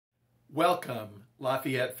Welcome,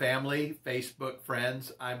 Lafayette family, Facebook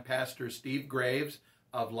friends. I'm Pastor Steve Graves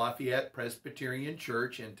of Lafayette Presbyterian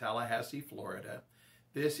Church in Tallahassee, Florida.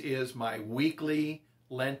 This is my weekly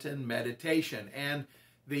Lenten meditation, and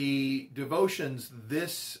the devotions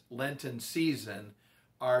this Lenten season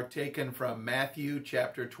are taken from Matthew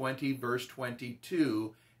chapter 20, verse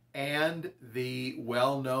 22, and the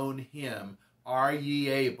well-known hymn, "Are Ye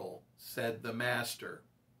Able, Said the Master."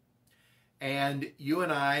 And you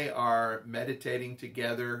and I are meditating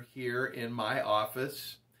together here in my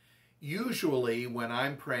office. Usually when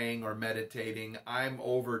I'm praying or meditating, I'm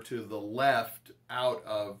over to the left out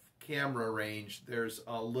of camera range. There's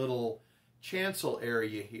a little chancel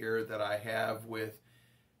area here that I have with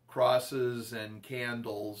crosses and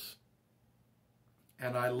candles.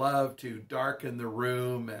 And I love to darken the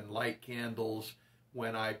room and light candles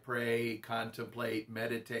when I pray, contemplate,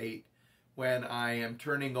 meditate, when I am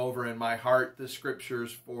turning over in my heart the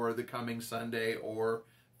scriptures for the coming Sunday or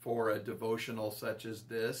for a devotional such as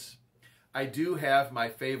this. I do have my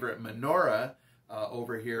favorite menorah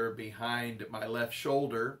over here behind my left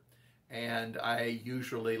shoulder, and I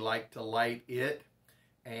usually like to light it,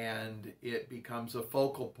 and it becomes a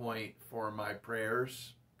focal point for my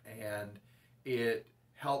prayers, and it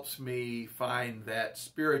helps me find that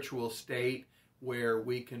spiritual state where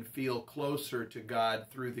we can feel closer to God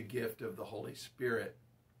through the gift of the Holy Spirit.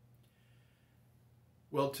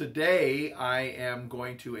 Well, today I am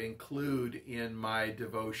going to include in my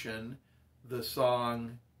devotion the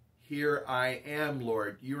song, "Here I Am,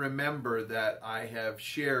 Lord." You remember that I have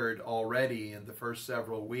shared already in the first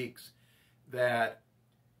several weeks that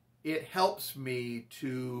it helps me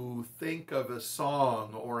to think of a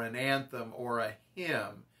song or an anthem or a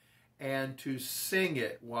hymn and to sing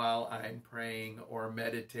it while I'm praying or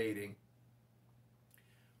meditating.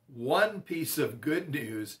 One piece of good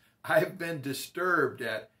news, I've been disturbed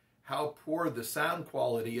at how poor the sound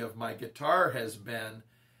quality of my guitar has been,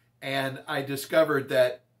 and I discovered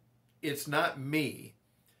that it's not me,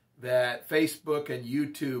 that Facebook and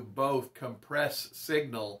YouTube both compress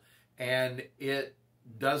signal, and it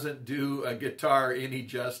doesn't do a guitar any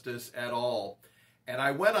justice at all. And I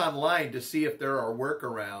went online to see if there are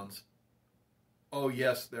workarounds. Oh,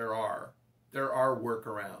 yes, there are. There are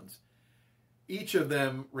workarounds. Each of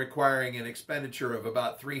them requiring an expenditure of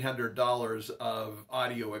about $300 of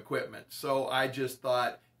audio equipment. So I just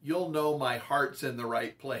thought, you'll know my heart's in the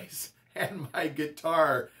right place. And my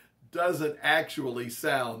guitar doesn't actually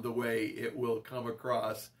sound the way it will come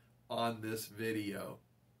across on this video.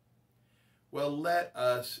 Well, let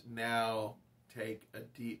us now take a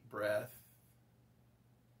deep breath.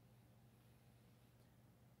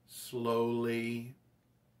 Slowly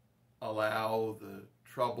allow the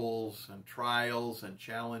troubles and trials and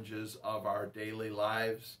challenges of our daily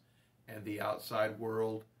lives and the outside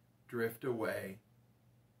world drift away.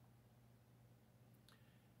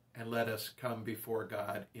 And let us come before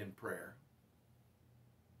God in prayer.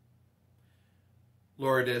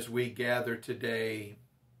 Lord, as we gather today,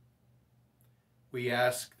 we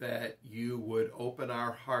ask that you would open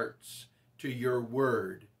our hearts to your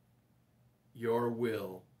word, your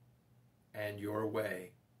will, and your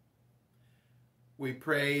way. We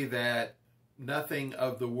pray that nothing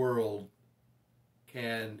of the world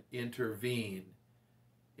can intervene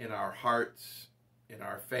in our hearts, in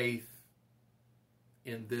our faith,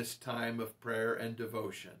 in this time of prayer and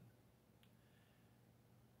devotion.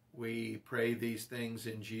 We pray these things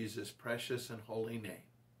in Jesus' precious and holy name.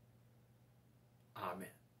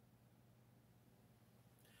 Amen.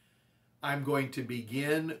 I'm going to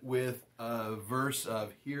begin with a verse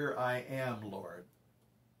of "Here I Am, Lord."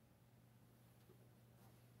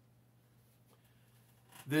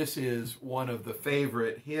 This is one of the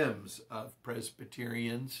favorite hymns of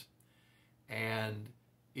Presbyterians, and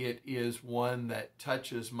it is one that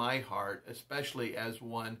touches my heart, especially as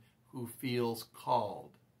one who feels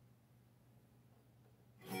called.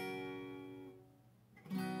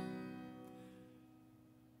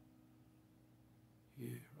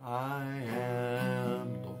 Here I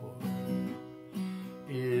am, Lord.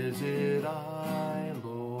 Is it I,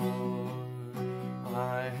 Lord?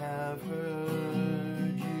 I have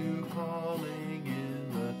heard you calling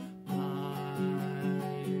in the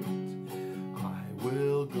night. I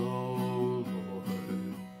will go,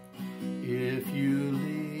 Lord, if you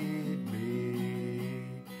lead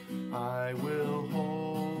me. I will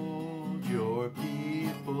hold your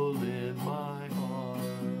people in my heart.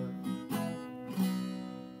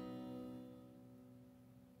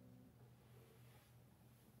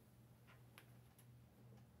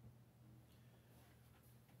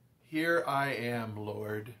 Here I am,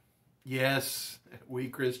 Lord. Yes, we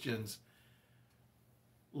Christians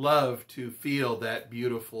love to feel that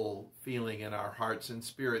beautiful feeling in our hearts and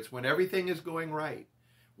spirits when everything is going right,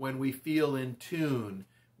 when we feel in tune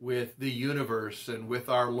with the universe and with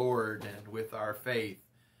our Lord and with our faith.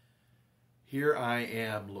 Here I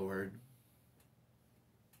am, Lord.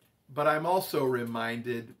 But I'm also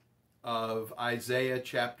reminded of Isaiah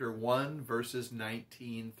chapter 1, verses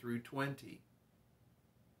 19 through 20.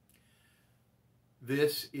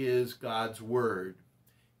 This is God's word.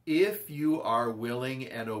 If you are willing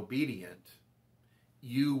and obedient,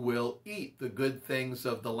 you will eat the good things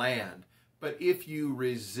of the land. But if you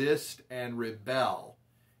resist and rebel,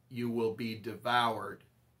 you will be devoured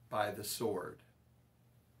by the sword.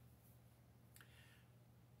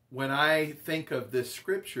 When I think of this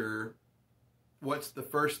scripture, what's the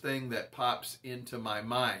first thing that pops into my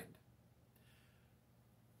mind?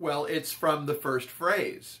 Well, it's from the first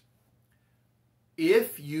phrase.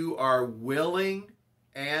 If you are willing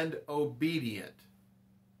and obedient.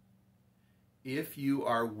 If you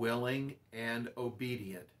are willing and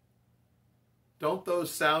obedient. Don't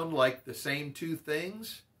those sound like the same two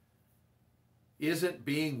things? Isn't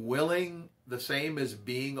being willing the same as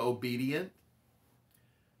being obedient?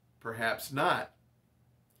 Perhaps not.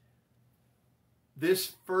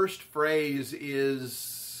 This first phrase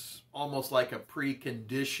is almost like a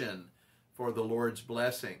precondition for the Lord's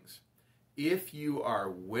blessings. If you are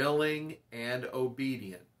willing and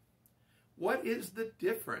obedient. What is the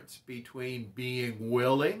difference between being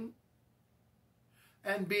willing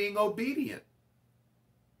and being obedient?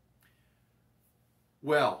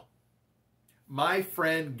 Well, my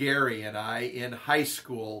friend Gary and I in high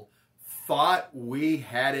school thought we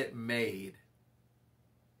had it made.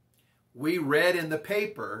 We read in the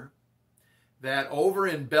paper that over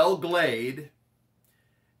in Belle Glade,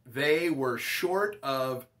 they were short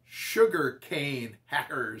of sugar cane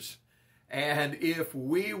hackers. And if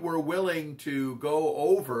we were willing to go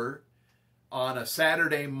over on a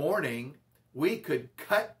Saturday morning, we could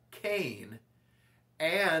cut cane,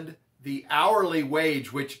 and the hourly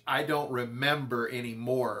wage, which I don't remember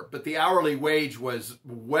anymore, but the hourly wage was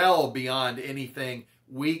well beyond anything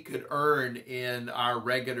we could earn in our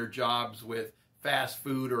regular jobs with fast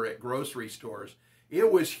food or at grocery stores.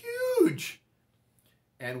 It was huge.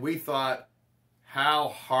 And we thought, how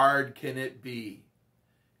hard can it be?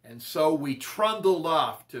 And so we trundled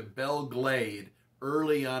off to Belle Glade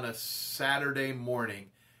early on a Saturday morning.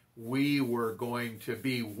 We were going to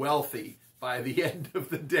be wealthy by the end of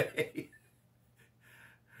the day.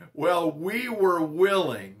 Well, we were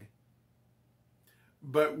willing,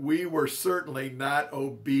 but we were certainly not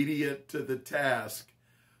obedient to the task.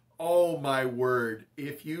 Oh my word,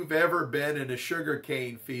 if you've ever been in a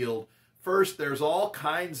sugarcane field, first there's all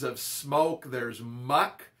kinds of smoke, there's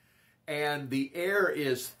muck, and the air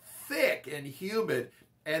is thick and humid,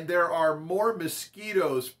 and there are more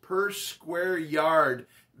mosquitoes per square yard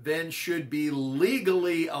than should be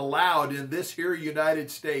legally allowed in this here United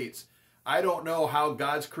States. I don't know how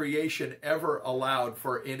God's creation ever allowed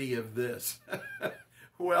for any of this.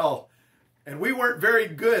 Well, and we weren't very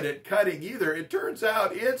good at cutting either. It turns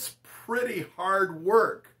out it's pretty hard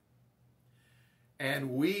work. And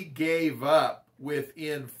we gave up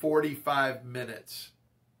within 45 minutes.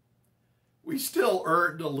 We still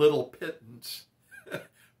earned a little pittance,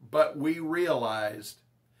 but we realized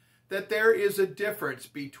that there is a difference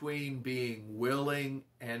between being willing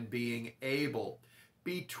and being able,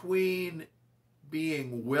 between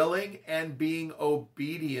being willing and being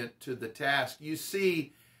obedient to the task. You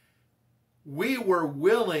see, we were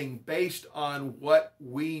willing based on what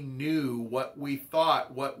we knew, what we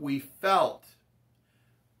thought, what we felt.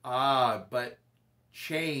 But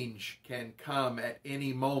change can come at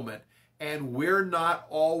any moment, and we're not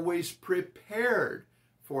always prepared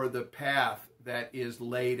for the path that is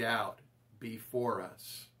laid out before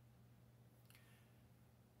us.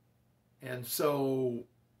 And so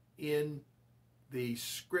in the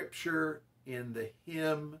scripture, in the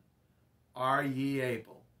hymn, Are Ye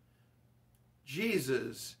Able?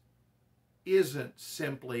 Jesus isn't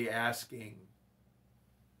simply asking,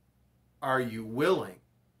 are you willing?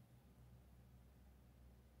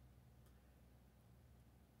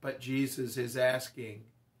 But Jesus is asking,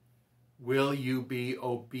 will you be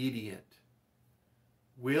obedient?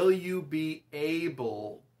 Will you be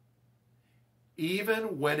able,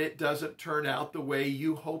 even when it doesn't turn out the way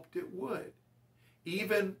you hoped it would?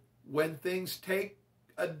 Even when things take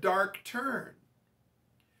a dark turn?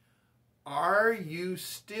 Are you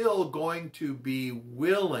still going to be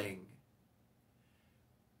willing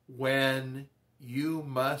when you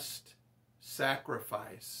must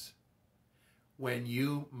sacrifice, when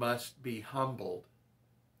you must be humbled,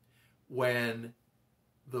 when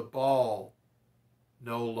the ball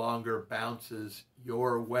no longer bounces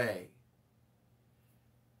your way.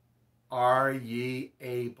 Are ye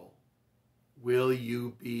able? Will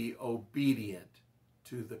you be obedient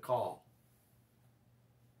to the call?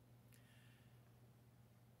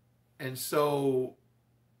 And so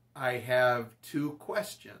I have two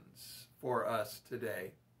questions for us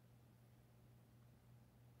today.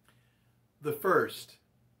 The first,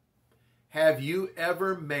 have you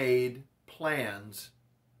ever made plans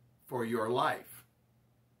for your life?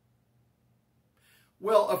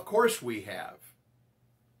 Well, of course we have.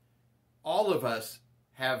 All of us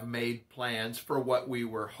have made plans for what we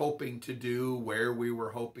were hoping to do, where we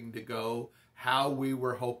were hoping to go, how we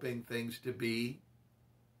were hoping things to be.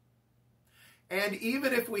 And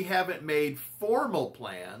even if we haven't made formal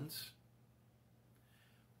plans,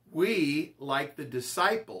 we, like the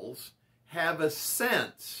disciples, have a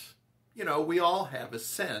sense, we all have a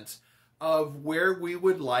sense of where we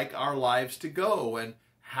would like our lives to go and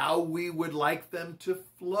how we would like them to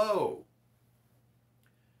flow.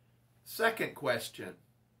 Second question,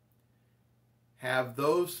 have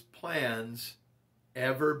those plans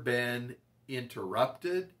ever been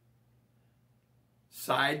interrupted,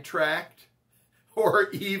 sidetracked, or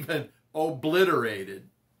even obliterated?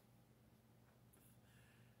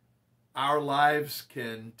 Our lives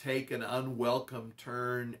can take an unwelcome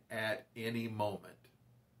turn at any moment.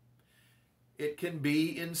 It can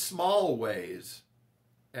be in small ways.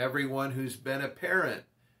 Everyone who's been a parent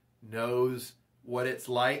knows what it's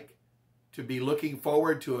like to be looking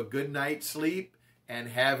forward to a good night's sleep and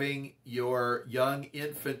having your young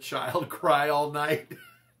infant child cry all night.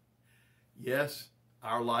 Yes,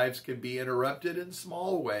 our lives can be interrupted in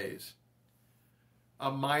small ways. A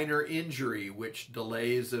minor injury which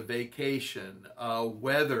delays a vacation, a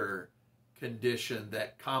weather condition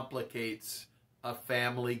that complicates a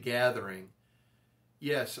family gathering.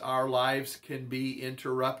 Yes, our lives can be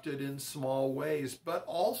interrupted in small ways, but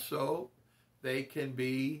also they can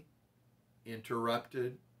be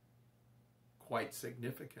interrupted quite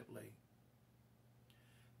significantly.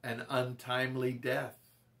 An untimely death,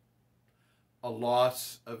 a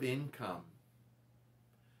loss of income,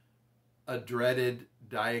 a dreaded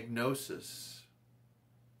diagnosis,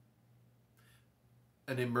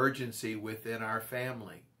 an emergency within our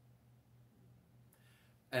family,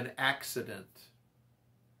 an accident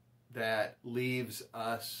that leaves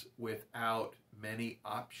us without many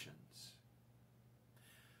options.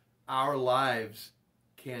 Our lives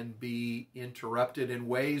can be interrupted in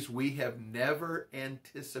ways we have never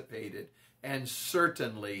anticipated and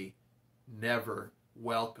certainly never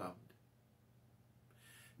welcomed.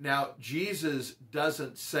 Now, Jesus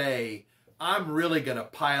doesn't say, I'm really going to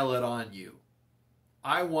pile it on you.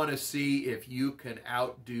 I want to see if you can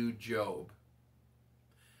outdo Job.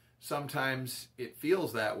 Sometimes it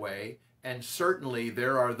feels that way, and certainly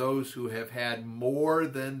there are those who have had more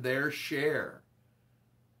than their share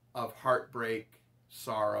of heartbreak,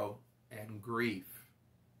 sorrow, and grief.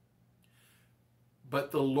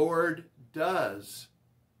 But the Lord does,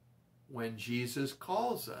 when Jesus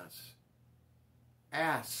calls us,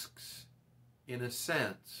 asks, in a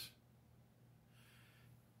sense,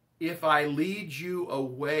 if I lead you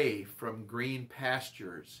away from green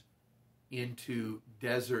pastures into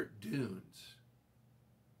desert dunes,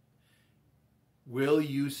 will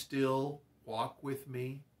you still walk with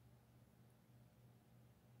me?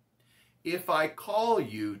 If I call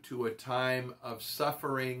you to a time of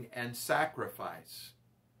suffering and sacrifice,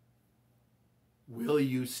 will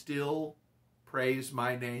you still praise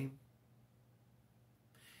my name?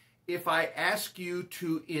 If I ask you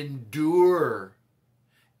to endure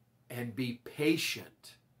and be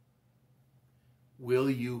patient, will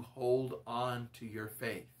you hold on to your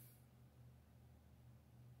faith?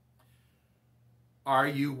 Are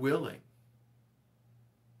you willing?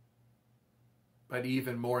 But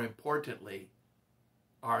even more importantly,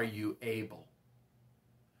 are you able?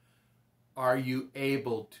 Are you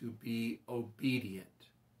able to be obedient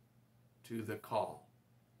to the call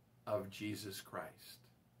of Jesus Christ?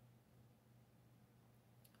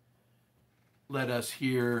 Let us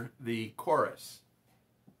hear the chorus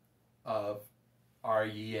of Are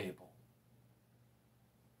Ye Able?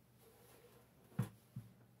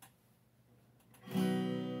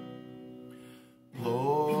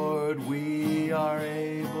 Lord, we are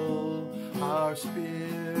able, our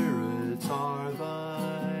spirits are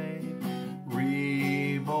thine.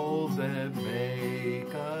 Remold them,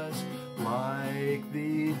 make us like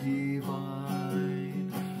thee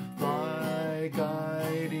divine. Thy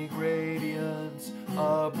guiding radiance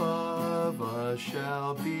above us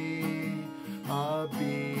shall be a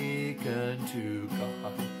beacon to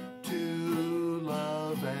God, to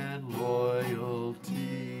love and loyalty.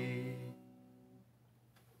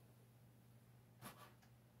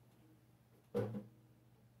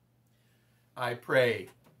 I pray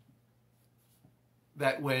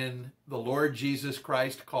that when the Lord Jesus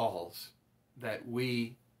Christ calls, that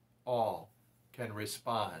we all can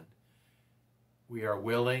respond. We are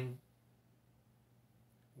willing,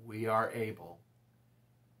 we are able,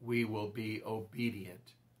 we will be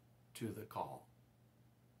obedient to the call.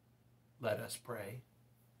 Let us pray.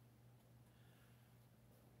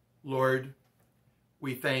 Lord,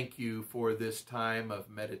 we thank you for this time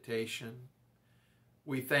of meditation.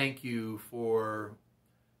 We thank you for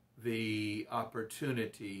the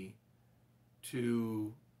opportunity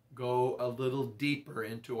to go a little deeper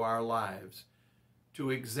into our lives, to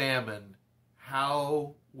examine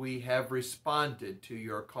how we have responded to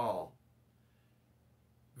your call.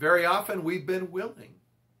 Very often we've been willing,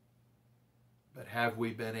 but have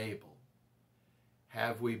we been able?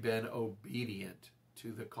 Have we been obedient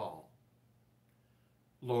to the call?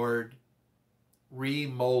 Lord,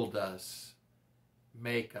 remold us,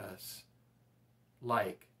 make us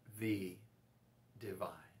like the divine.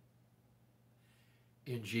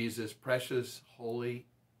 In Jesus' precious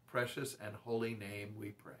and holy name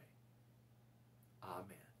we pray.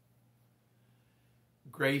 Amen.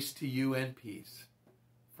 Grace to you and peace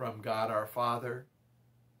from God our Father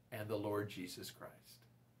and the Lord Jesus Christ.